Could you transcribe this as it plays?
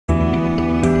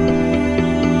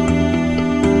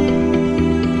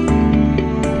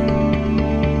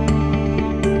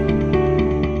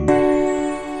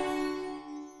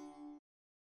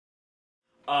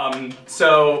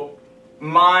So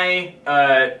my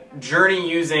journey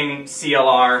using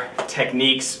CLR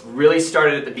techniques really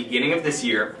started at the beginning of this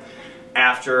year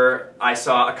after I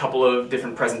saw a couple of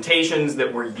different presentations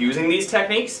that were using these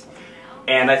techniques,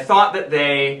 and I thought that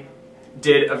they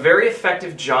did a very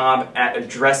effective job at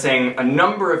addressing a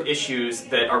number of issues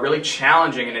that are really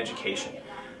challenging in education.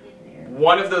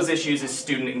 One of those issues is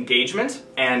student engagement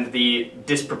and the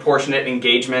disproportionate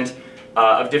engagement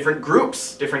of different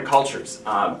groups, different cultures.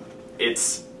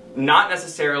 It's not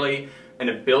necessarily an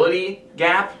ability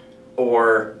gap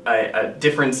or a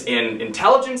difference in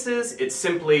intelligences. It's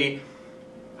simply,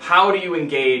 how do you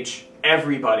engage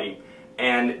everybody?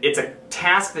 And it's a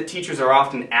task that teachers are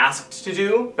often asked to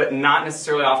do, but not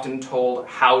necessarily often told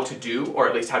how to do, or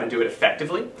at least how to do it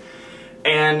effectively.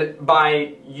 And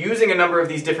by using a number of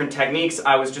these different techniques,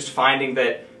 I was just finding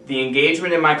that the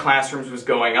engagement in my classrooms was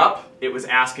going up. It was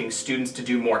asking students to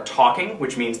do more talking,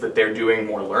 which means that they're doing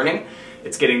more learning.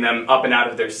 It's getting them up and out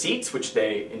of their seats, which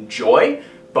they enjoy,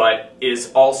 but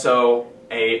is also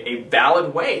a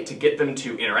valid way to get them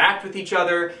to interact with each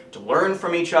other, to learn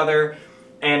from each other.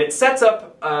 And it sets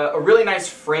up a really nice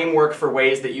framework for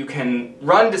ways that you can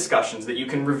run discussions, that you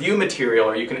can review material,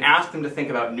 or you can ask them to think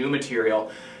about new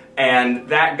material. And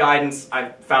that guidance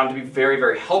I've found to be very,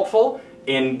 very helpful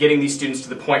in getting these students to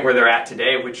the point where they're at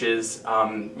today, which is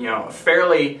a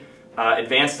fairly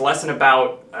advanced lesson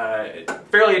about,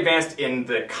 fairly advanced in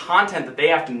the content that they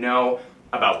have to know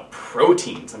about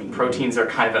proteins. I mean, proteins are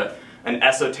kind of an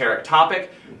esoteric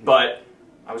topic, but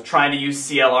I was trying to use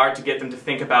CLR to get them to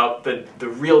think about the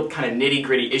real kind of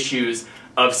nitty-gritty issues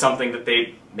of something that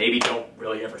they maybe don't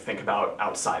really ever think about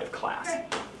outside of class. Okay.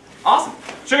 Awesome.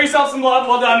 Show yourself some love.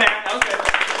 Well done, man. That was good.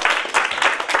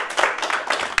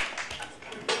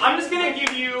 I'm just going to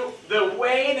give you the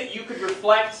way that you could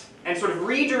reflect and sort of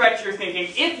redirect your thinking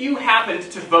if you happened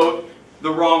to vote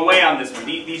the wrong way on this one.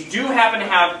 These do happen to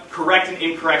have correct and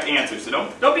incorrect answers, so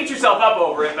don't beat yourself up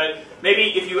over it, but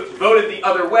maybe if you voted the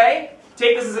other way,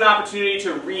 take this as an opportunity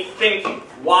to rethink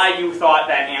why you thought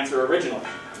that answer originally.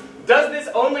 Does this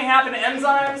only happen to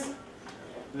enzymes?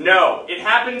 No. It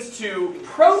happens to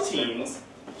proteins.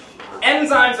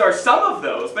 Enzymes are some of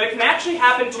those, but it can actually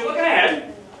happen to, looking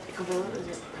ahead,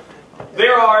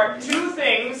 there are two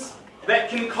things that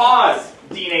can cause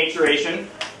denaturation.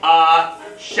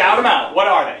 Shout them out. What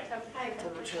are they?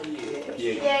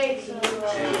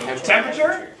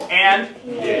 Temperature and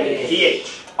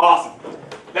pH. Awesome.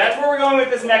 That's where we're going with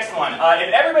this next one.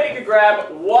 If everybody could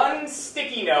grab one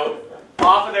sticky note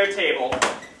off of their table,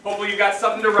 hopefully you've got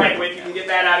something to write with. You can get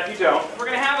that out if you don't. We're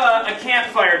going to have a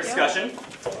campfire discussion.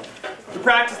 We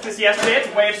practiced this yesterday. It's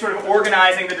a way of sort of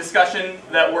organizing the discussion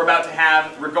that we're about to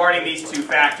have regarding these two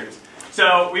factors.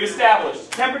 So we've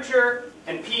established temperature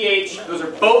and pH. Those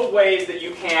are both ways that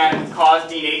you can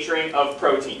cause denaturing of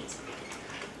proteins.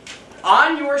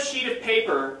 On your sheet of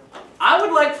paper, I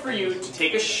would like for you to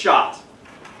take a shot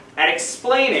at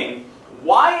explaining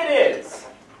why it is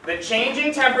that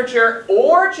changing temperature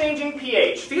or changing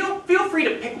pH, feel free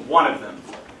to pick one of them,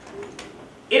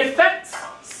 it affects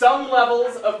some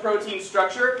levels of protein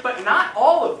structure, but not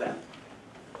all of them.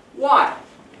 Why?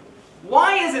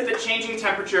 Why is it that changing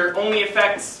temperature only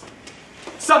affects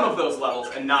some of those levels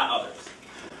and not others?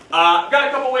 I've got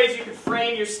a couple ways you could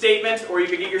frame your statement, or you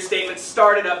could get your statement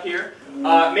started up here.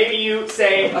 Maybe you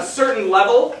say a certain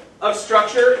level of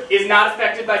structure is not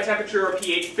affected by temperature or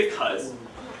pH because.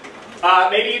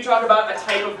 Maybe you talk about a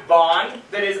type of bond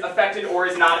that is affected or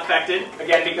is not affected,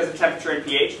 again because of temperature and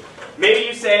pH. Maybe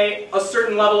you say a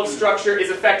certain level of structure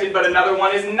is affected but another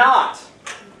one is not.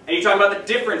 And you talk about the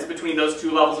difference between those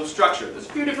two levels of structure. There's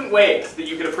a few different ways that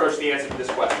you could approach the answer to this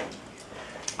question.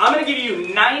 I'm going to give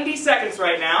you 90 seconds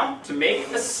right now to make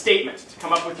a statement, to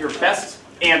come up with your best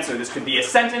answer. This could be a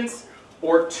sentence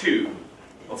or two.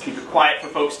 Let's keep it quiet for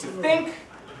folks to think.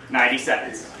 90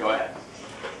 seconds. Go ahead.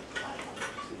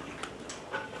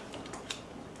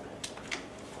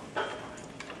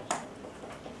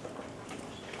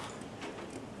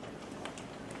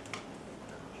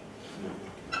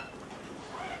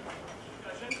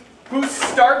 Who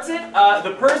starts it?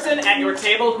 The person at your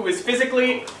table who is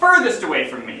physically furthest away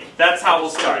from me. That's how we'll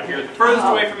start. If you're the furthest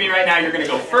away from me right now, you're going to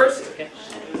go first.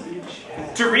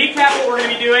 To recap what we're going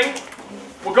to be doing,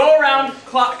 we'll go around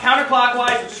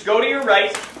counterclockwise, just go to your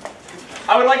right.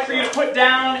 I would like for you to put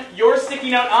down your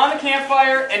sticky note on the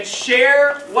campfire and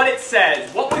share what it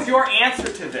says. What was your answer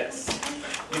to this?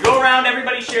 You go around,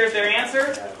 everybody shares their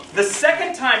answer. The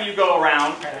second time you go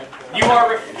around, you are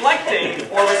reflecting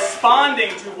or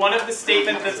responding to one of the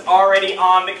statements that's already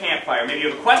on the campfire. Maybe you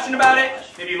have a question about it,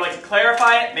 maybe you'd like to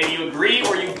clarify it, maybe you agree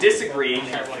or you disagree,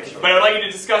 but I would like you to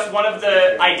discuss one of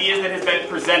the ideas that has been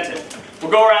presented.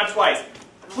 We'll go around twice.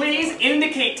 Please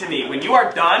indicate to me when you are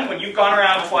done, when you've gone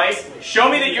around twice, show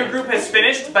me that your group has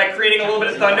finished by creating a little bit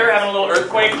of thunder, having a little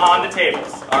earthquake on the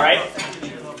tables. Alright?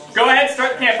 Go ahead,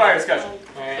 start the campfire discussion.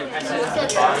 So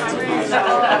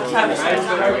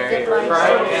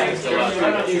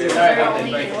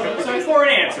before an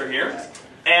answer here,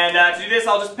 and to do this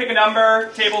I'll just pick a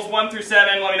number, tables 1 through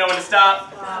 7, let me know when to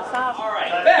stop.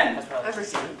 Alright, Ben.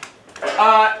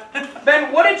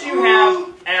 Ben, what did you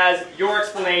have as your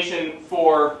explanation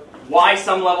for why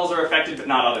some levels are affected but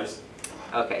not others?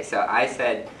 Okay, so I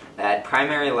said that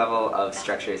primary level of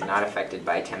structure is not affected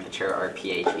by temperature or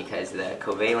pH because the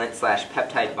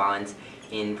covalent/peptide bonds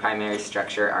in primary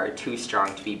structure are too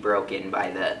strong to be broken by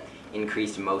the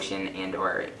increased motion and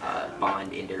or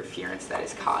bond interference that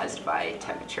is caused by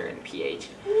temperature and pH.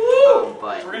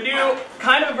 But we're going to do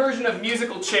kind of a version of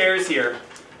musical chairs here.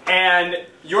 And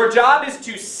your job is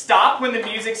to stop when the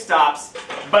music stops,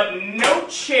 but no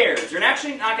chairs. You're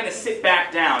actually not going to sit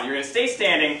back down. You're going to stay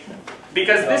standing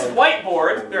because this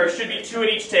whiteboard, there should be 2 at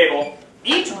each table.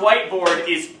 Each whiteboard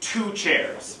is 2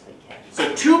 chairs.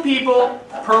 So 2 people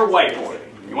per whiteboard.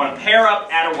 You want to pair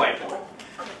up at a whiteboard.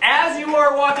 As you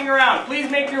are walking around, please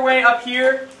make your way up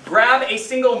here. Grab a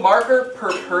single marker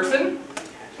per person.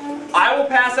 I will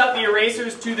pass out the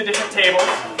erasers to the different tables.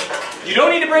 You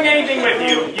don't need to bring anything with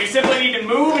you. You simply need to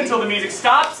move until the music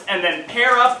stops and then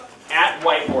pair up at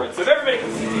whiteboard. So if everybody can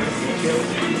see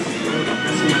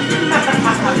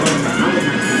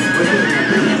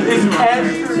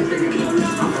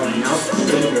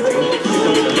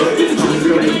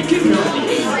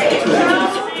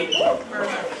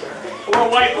or a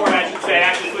whiteboard, I should say.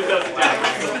 Actually, flip those down.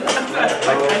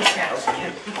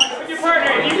 With your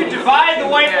partner, if you could divide the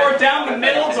whiteboard down the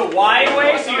middle to wide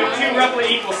way so you have 2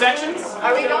 roughly equal sections.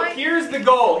 Are we going? Here's the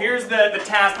goal. Here's the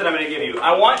task that I'm going to give you.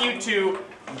 I want you to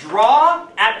draw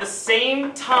at the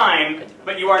same time,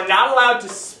 but you are not allowed to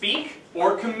speak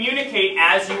or communicate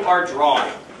as you are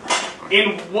drawing.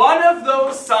 In one of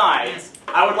those sides,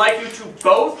 I would like you to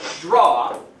both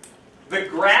draw the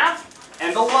graph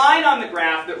and the line on the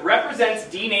graph that represents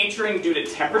denaturing due to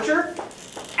temperature.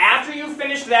 After you've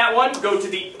finished that one, go to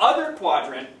the other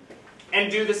quadrant and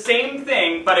do the same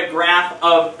thing, but a graph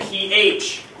of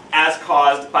pH as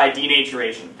caused by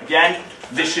denaturation. Again,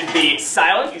 this should be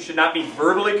silent. You should not be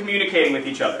verbally communicating with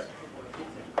each other.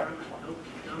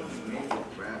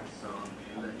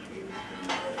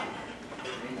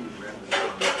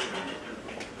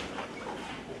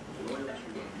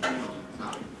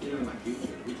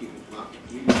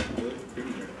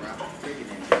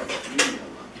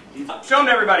 Show them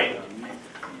to everybody.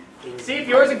 See if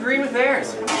yours agree with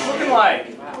theirs. What's it looking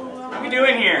like? What are we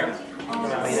doing here?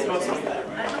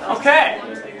 Okay.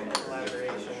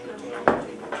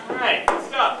 Alright, good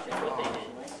stuff.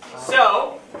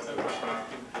 So,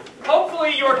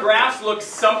 hopefully your graphs look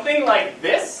something like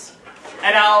this.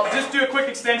 And I'll just do a quick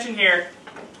extension here.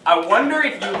 I wonder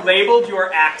if you labeled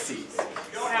your axes. If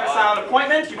you don't have a silent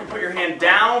appointment, you can put your hand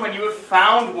down when you have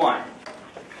found one.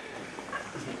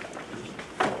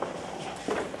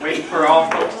 Waiting for all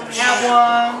folks to have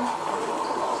one.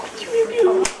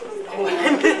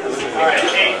 Alright,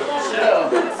 hey, so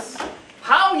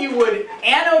how you would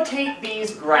annotate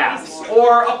these graphs,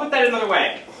 or I'll put that another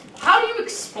way. How do you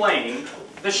explain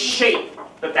the shape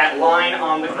that that line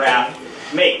on the graph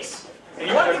makes? And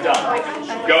you are done.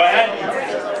 Go ahead.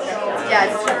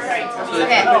 Yes. Okay, so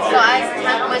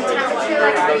when temperature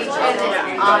reaches its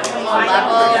optimal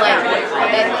level,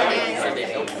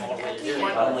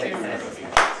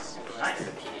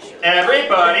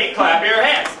 Everybody clap your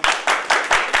hands.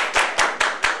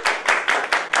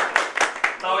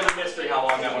 It's always a mystery how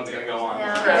long that one's going to go on.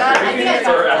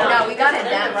 Yeah, we got it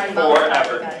down.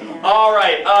 Forever.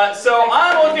 Alright, so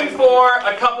I'm looking for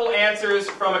a couple answers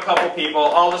from a couple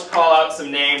people. I'll just call out some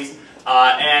names.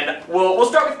 And we'll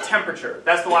start with temperature.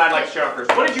 That's the one I'd like to show up first.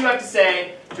 What did you have to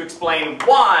say to explain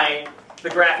why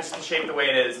the graph is shaped the way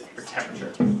it is for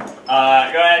temperature? Go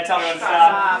ahead, tell me when to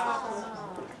stop.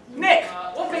 Nick,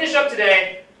 we'll finish up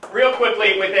today real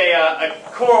quickly with a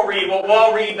choral read. We'll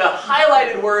all read the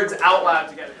highlighted words out loud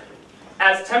together.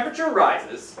 As temperature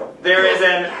rises, there is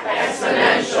an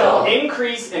exponential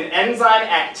increase in enzyme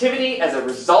activity as a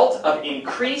result of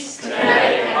increased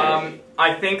kinetic.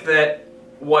 I think that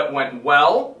what went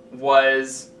well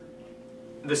was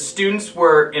the students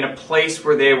were in a place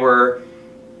where they were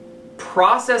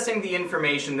processing the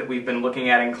information that we've been looking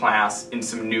at in class in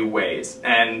some new ways.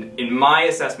 And in my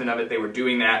assessment of it, they were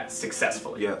doing that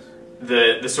successfully. Yes.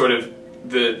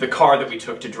 The car that we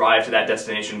took to drive to that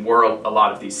destination were a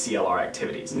lot of these CLR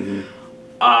activities. Mm-hmm.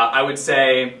 I would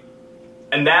say,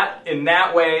 and in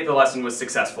that way, the lesson was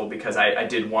successful because I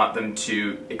did want them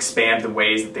to expand the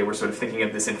ways that they were sort of thinking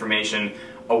of this information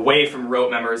away from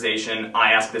rote memorization.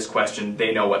 I ask this question,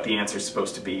 they know what the answer is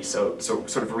supposed to be, so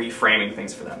sort of reframing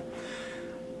things for them.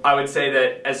 I would say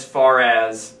that as far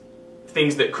as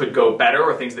things that could go better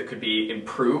or things that could be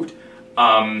improved,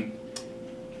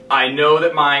 I know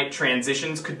that my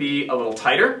transitions could be a little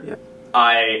tighter. Yeah.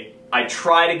 I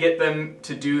try to get them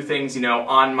to do things, you know,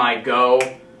 on my go,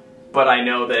 but I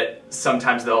know that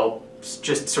sometimes they'll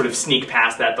just sort of sneak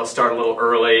past that. They'll start a little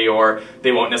early, or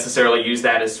they won't necessarily use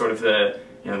that as sort of the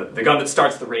gun that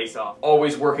starts the race off.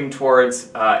 Always working towards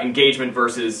engagement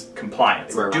versus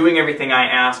compliance. Right. Doing everything I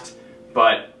asked,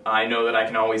 but I know that I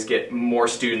can always get more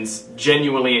students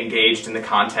genuinely engaged in the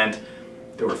content.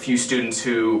 There were a few students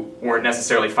who weren't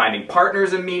necessarily finding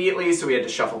partners immediately, so we had to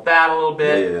shuffle that a little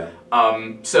bit. Yeah.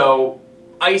 So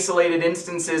isolated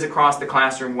instances across the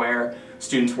classroom where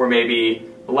students were maybe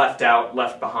left out,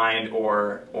 left behind,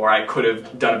 or I could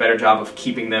have done a better job of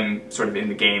keeping them sort of in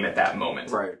the game at that moment.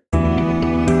 Right.